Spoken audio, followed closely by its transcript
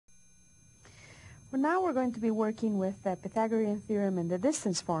Well, now we're going to be working with the Pythagorean theorem and the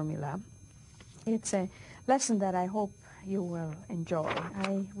distance formula. It's a lesson that I hope you will enjoy.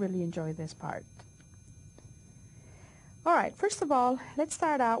 I really enjoy this part. All right, first of all, let's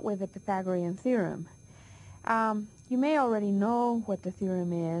start out with the Pythagorean theorem. You may already know what the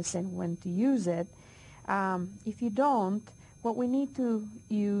theorem is and when to use it. If you don't, what we need to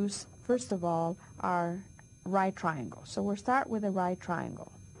use, first of all, are right triangles. So we'll start with a right triangle.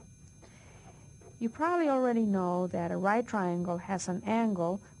 You probably already know that a right triangle has an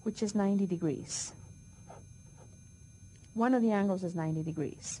angle which is 90 degrees. One of the angles is 90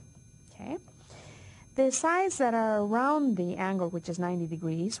 degrees. Okay? The sides that are around the angle which is 90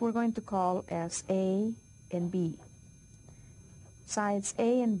 degrees we're going to call as A and B. Sides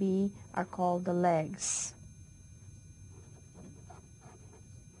A and B are called the legs.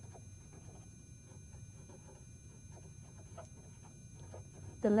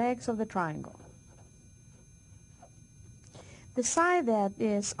 The legs of the triangle. The side that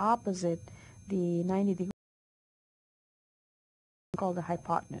is opposite the 90 degrees is called the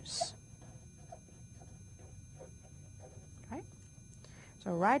hypotenuse. Right?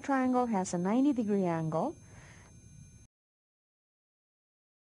 So a right triangle has a 90-degree angle,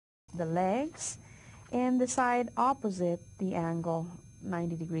 the legs, and the side opposite the angle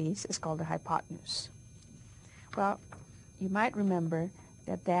 90 degrees is called the hypotenuse. Well, you might remember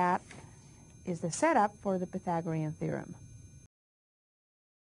that that is the setup for the Pythagorean theorem.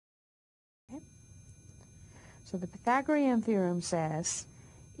 Okay? So the Pythagorean theorem says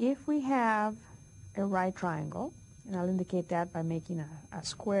if we have a right triangle, and I'll indicate that by making a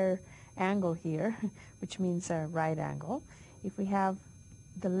square angle here, which means a right angle. If we have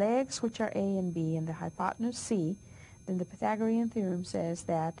the legs, which are A and B, and the hypotenuse C, then the Pythagorean theorem says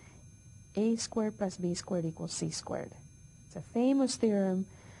that A squared plus B squared equals C squared. It's a famous theorem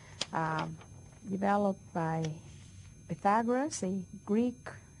developed by Pythagoras, a Greek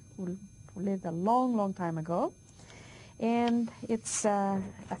who lived a long, long time ago. And it's a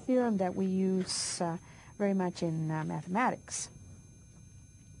theorem that we use very much in mathematics.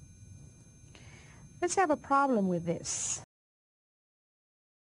 Let's have a problem with this.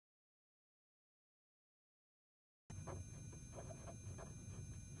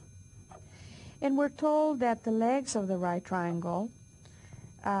 And we're told that the legs of the right triangle,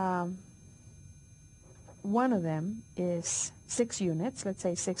 one of them is 6 units, let's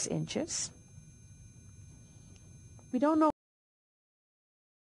say 6 inches. We don't know,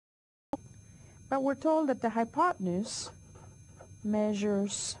 but we're told that the hypotenuse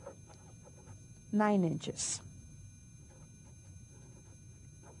measures 9 inches.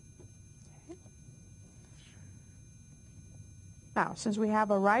 Okay. Now, since we have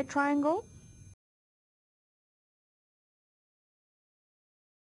a right triangle,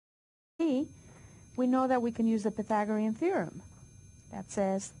 we know that we can use the Pythagorean theorem that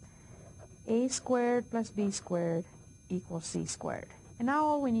says A squared plus B squared equals C squared. And now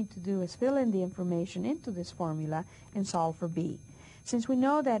all we need to do is fill in the information into this formula and solve for B. Since we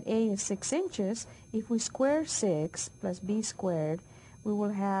know that A is 6 inches, if we square 6 plus B squared, we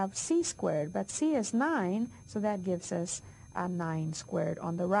will have C squared. But C is 9, so that gives us a 9 squared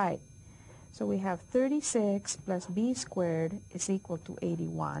on the right. So we have 36 plus B squared is equal to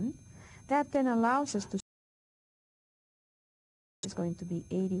 81. That then allows us to is going to be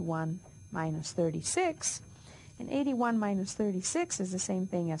 81 minus 36. And 81 minus 36 is the same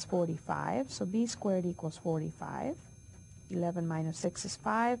thing as 45. So B squared equals 45. 11 minus 6 is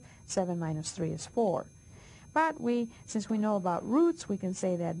 5. 7 minus 3 is 4. But since we know about roots, we can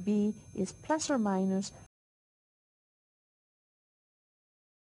say that B is plus or minus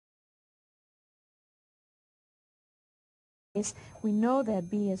we know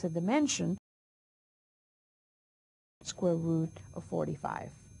that B is a dimension square root of 45.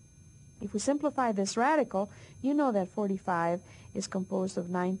 If we simplify this radical, you know that 45 is composed of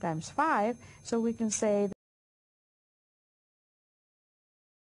 9 times 5, so we can say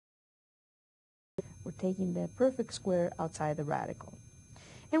that we're taking the perfect square outside the radical.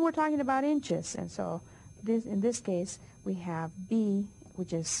 And we're talking about inches, and so in this case we have B,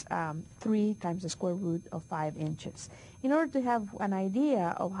 which is 3 times the square root of 5 inches. In order to have an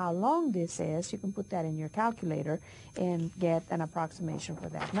idea of how long this is, you can put that in your calculator and get an approximation for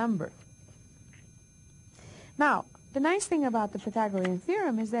that number. Now, the nice thing about the Pythagorean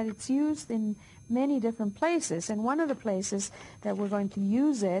theorem is that it's used in many different places, and one of the places that we're going to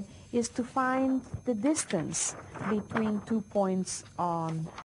use it is to find the distance between 2 points on.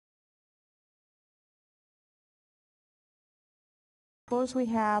 Suppose we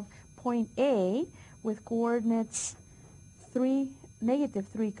have point A with coordinates 3, negative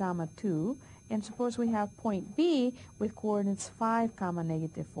 3 comma 2, and suppose we have point B with coordinates 5 comma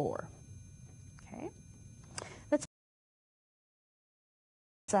negative 4. Okay, let's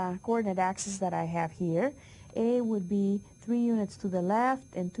coordinate axis that I have here. A would be 3 units to the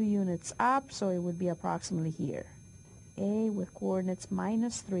left and 2 units up, so it would be approximately here. A with coordinates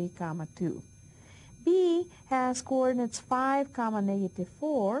minus 3 comma 2. B has coordinates 5 comma negative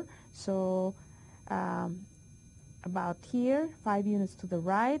 4, so about here, 5 units to the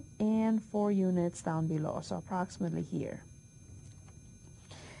right and 4 units down below, so approximately here.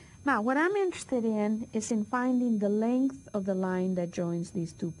 Now, what I'm interested in is in finding the length of the line that joins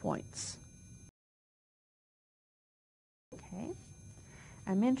these 2 points. Okay,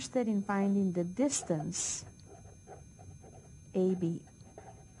 I'm interested in finding the distance AB,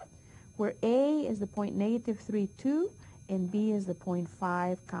 where A is the point negative 3, 2, and B is the point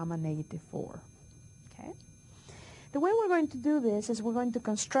 5 comma negative 4. Okay. The way we're going to do this is we're going to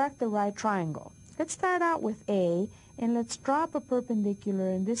construct the right triangle. Let's start out with A, and let's drop a perpendicular,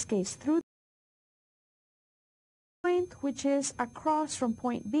 in this case, through the point which is across from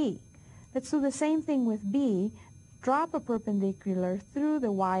point B. Let's do the same thing with B. Drop a perpendicular through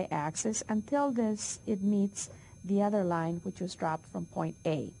the y-axis until it meets the other line which was dropped from point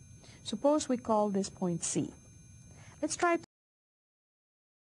A. Suppose we call this point C. Let's try to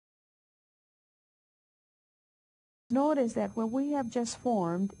notice that what we have just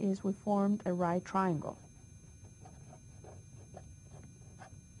formed is we formed a right triangle.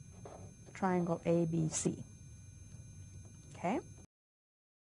 Triangle ABC. Okay?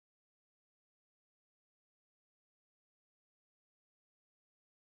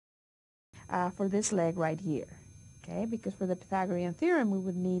 For this leg right here. Okay? Because for the Pythagorean theorem, we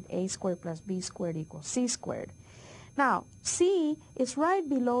would need a squared plus b squared equals c squared. Now, C is right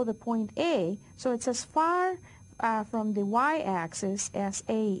below the point A, so it's as far from the y-axis as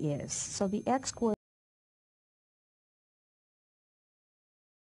A is. So the x squared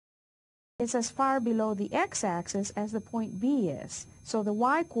is as far below the x-axis as the point B is. So the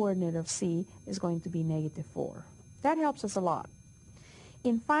y-coordinate of C is going to be negative 4. That helps us a lot.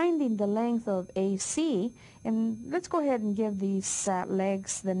 In finding the length of AC, and let's go ahead and give these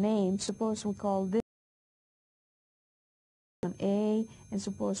legs the name. Suppose we call this one A, and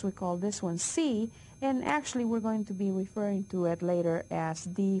suppose we call this one C, and actually we're going to be referring to it later as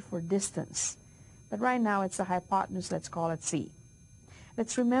D for distance. But right now it's the hypotenuse, let's call it C.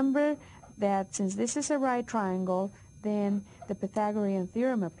 Let's remember that since this is a right triangle, then the Pythagorean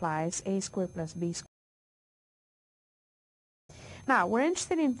theorem applies, a squared plus b squared. Now, we're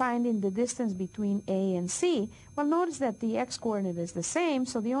interested in finding the distance between A and C. Well, notice that the x-coordinate is the same,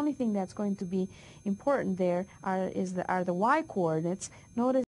 so the only thing that's going to be important there are the y-coordinates.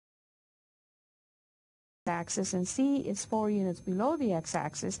 Notice the x-axis, and C is 4 units below the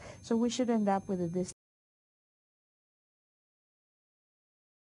x-axis, so we should end up with a distance.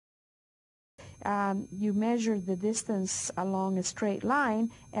 You measure the distance along a straight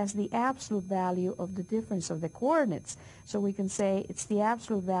line as the absolute value of the difference of the coordinates. So we can say it's the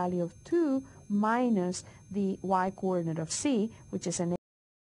absolute value of 2 minus the y-coordinate of C, which is an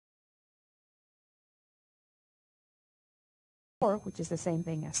 4, which is the same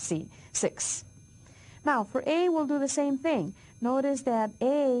thing as C, 6. Now, for A, we'll do the same thing. Notice that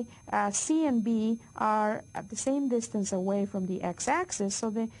A, C, and B are at the same distance away from the x-axis,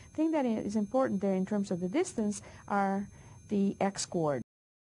 so the thing that is important there in terms of the distance are the x-coordinates.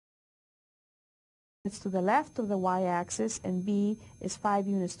 It's to the left of the y-axis, and B is 5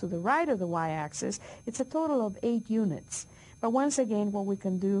 units to the right of the y-axis. It's a total of 8 units. But once again, what we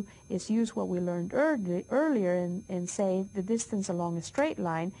can do is use what we learned earlier and say the distance along a straight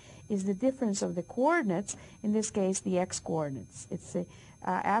line is the difference of the coordinates, in this case the x-coordinates. It's the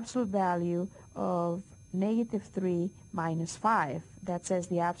absolute value of negative 3 minus 5. That says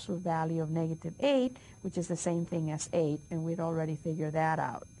the absolute value of negative 8, which is the same thing as 8, and we'd already figured that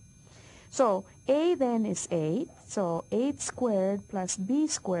out. So A then is 8, so 8 squared plus B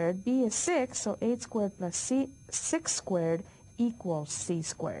squared, B is 6, so 8 squared plus 6 squared equals C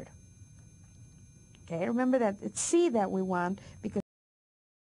squared. Okay, remember that it's C that we want because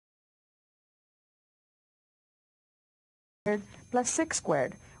plus 6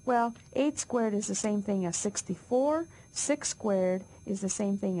 squared. Well, 8 squared is the same thing as 64, 6 squared is the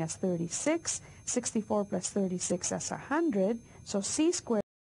same thing as 36, 64 plus 36 is 100, so C squared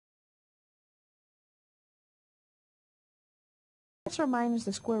plus or minus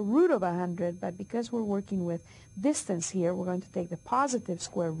the square root of 100, but because we're working with distance here, we're going to take the positive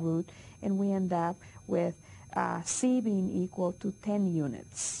square root, and we end up with C being equal to 10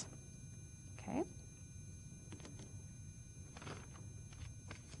 units. Okay?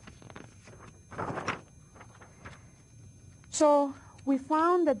 So we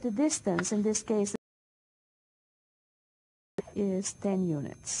found that the distance in this case is 10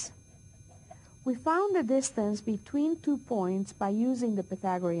 units. We found the distance between 2 points by using the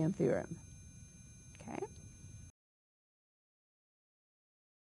Pythagorean theorem. Okay?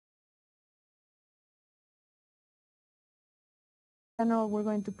 In general, we're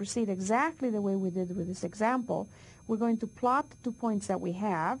going to proceed exactly the way we did with this example. We're going to plot the 2 points that we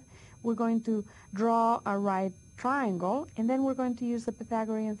have. We're going to draw a right triangle, and then we're going to use the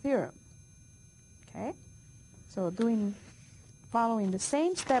Pythagorean theorem. Okay? So following the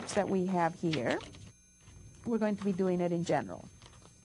same steps that we have here, we're going to be doing it in general.